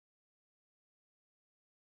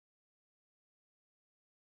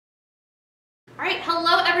All right,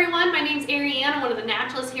 hello everyone. My name's Ariane. I'm one of the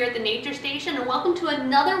naturalists here at the Nature Station, and welcome to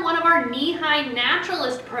another one of our Knee High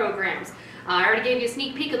Naturalist programs. I already gave you a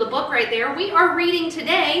sneak peek of the book right there. We are reading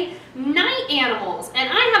today night animals, and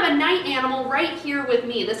I have a night animal right here with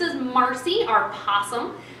me. This is Marcy, our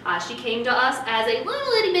possum. She came to us as a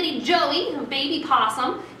little itty bitty Joey, a baby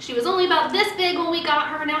possum. She was only about this big when we got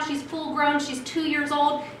her. Now she's full grown. She's 2 years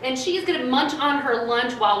old, and she's going to munch on her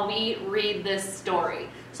lunch while we read this story.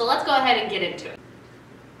 So let's go ahead and get into it.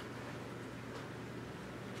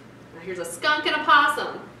 Now here's a skunk and a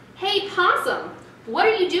possum. Hey possum, what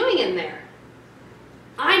are you doing in there?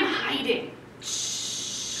 I'm hiding.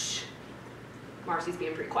 Shh. Marcy's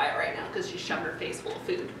being pretty quiet right now because she's shoved her face full of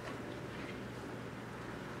food.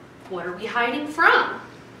 What are we hiding from?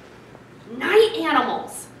 Night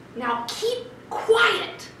animals. Now keep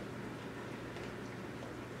quiet.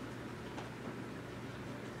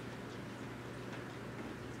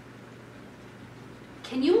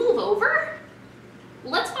 Can you move over?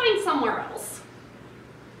 Let's find somewhere else.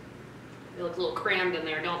 They look a little crammed in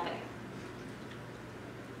there, don't they?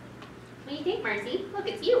 What do you think, Marcy? Look,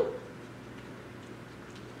 it's you.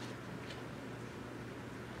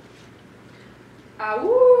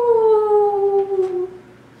 Ow!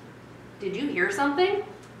 Did you hear something?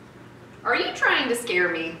 Are you trying to scare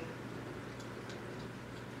me?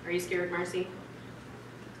 Are you scared, Marcy?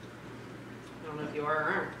 I don't know if you are or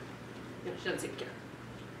aren't. No, she doesn't seem scared.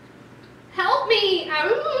 Help me!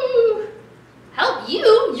 Ow! Help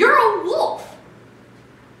you? You're a wolf!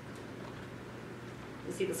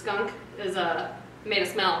 You see the skunk is made of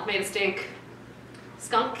smell, made of stink.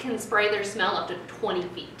 Skunk can spray their smell up to 20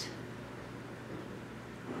 feet.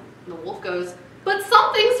 And the wolf goes, but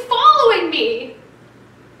something's following me!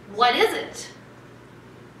 What is it?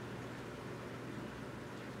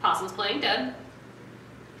 Possum's playing dead.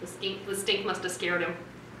 The stink must have scared him.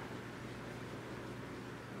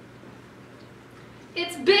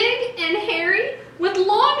 It's big and hairy with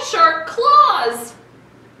long sharp claws.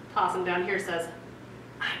 Possum down here says,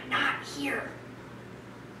 I'm not here.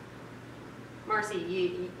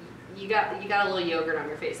 Marcy, you got a little yogurt on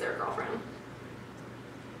your face there, girlfriend.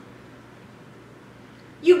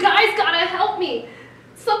 You guys gotta help me.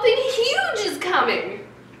 Something huge is coming.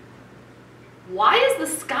 Why is the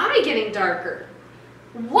sky getting darker?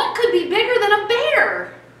 What could be bigger than a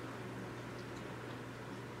bear?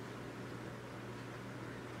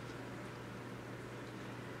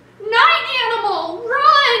 Night animal,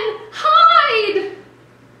 run, hide!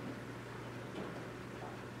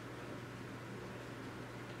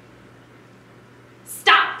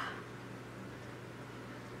 Stop!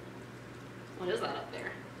 What is that up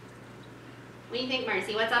there? What do you think,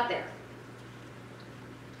 Marcy? What's up there?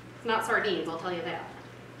 It's not sardines, I'll tell you that.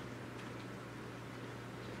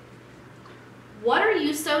 What are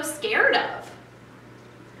you so scared of?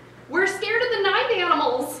 We're scared of the night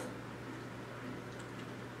animals.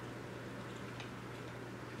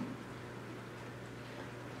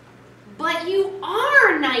 But you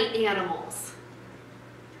are night animals.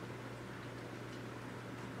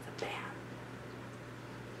 It's a bat.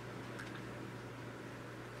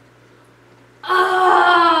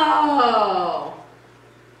 Oh!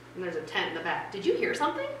 And there's a tent in the back. Did you hear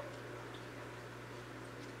something?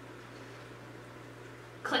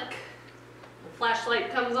 Click. The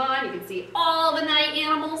flashlight comes on. You can see all the night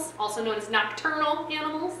animals, also known as nocturnal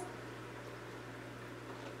animals.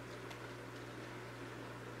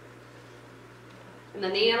 And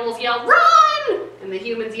then the animals yell, run! And the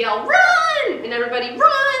humans yell, run! And everybody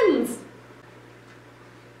runs!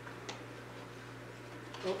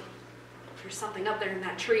 Oh, there's something up there in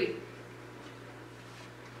that tree.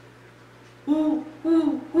 Ooh,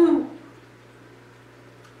 ooh, ooh.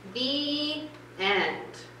 The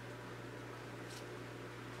end.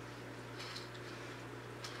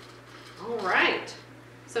 All right.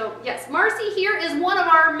 So yes, Marcy here is one of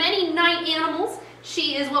our many night animals.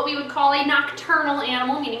 She is what we would call a nocturnal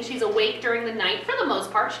animal, meaning she's awake during the night for the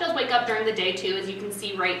most part. She does wake up during the day too, as you can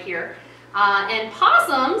see right here. And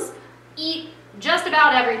possums eat just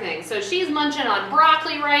about everything. So she's munching on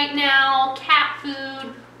broccoli right now, cat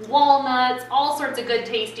food, walnuts, all sorts of good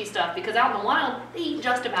tasty stuff, because out in the wild, they eat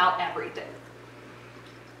just about everything.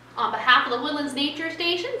 On behalf of the Woodlands Nature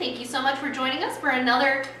Station, thank you so much for joining us for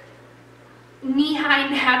another Knee High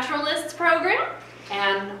Naturalists program.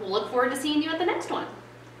 And we'll look forward to seeing you at the next one.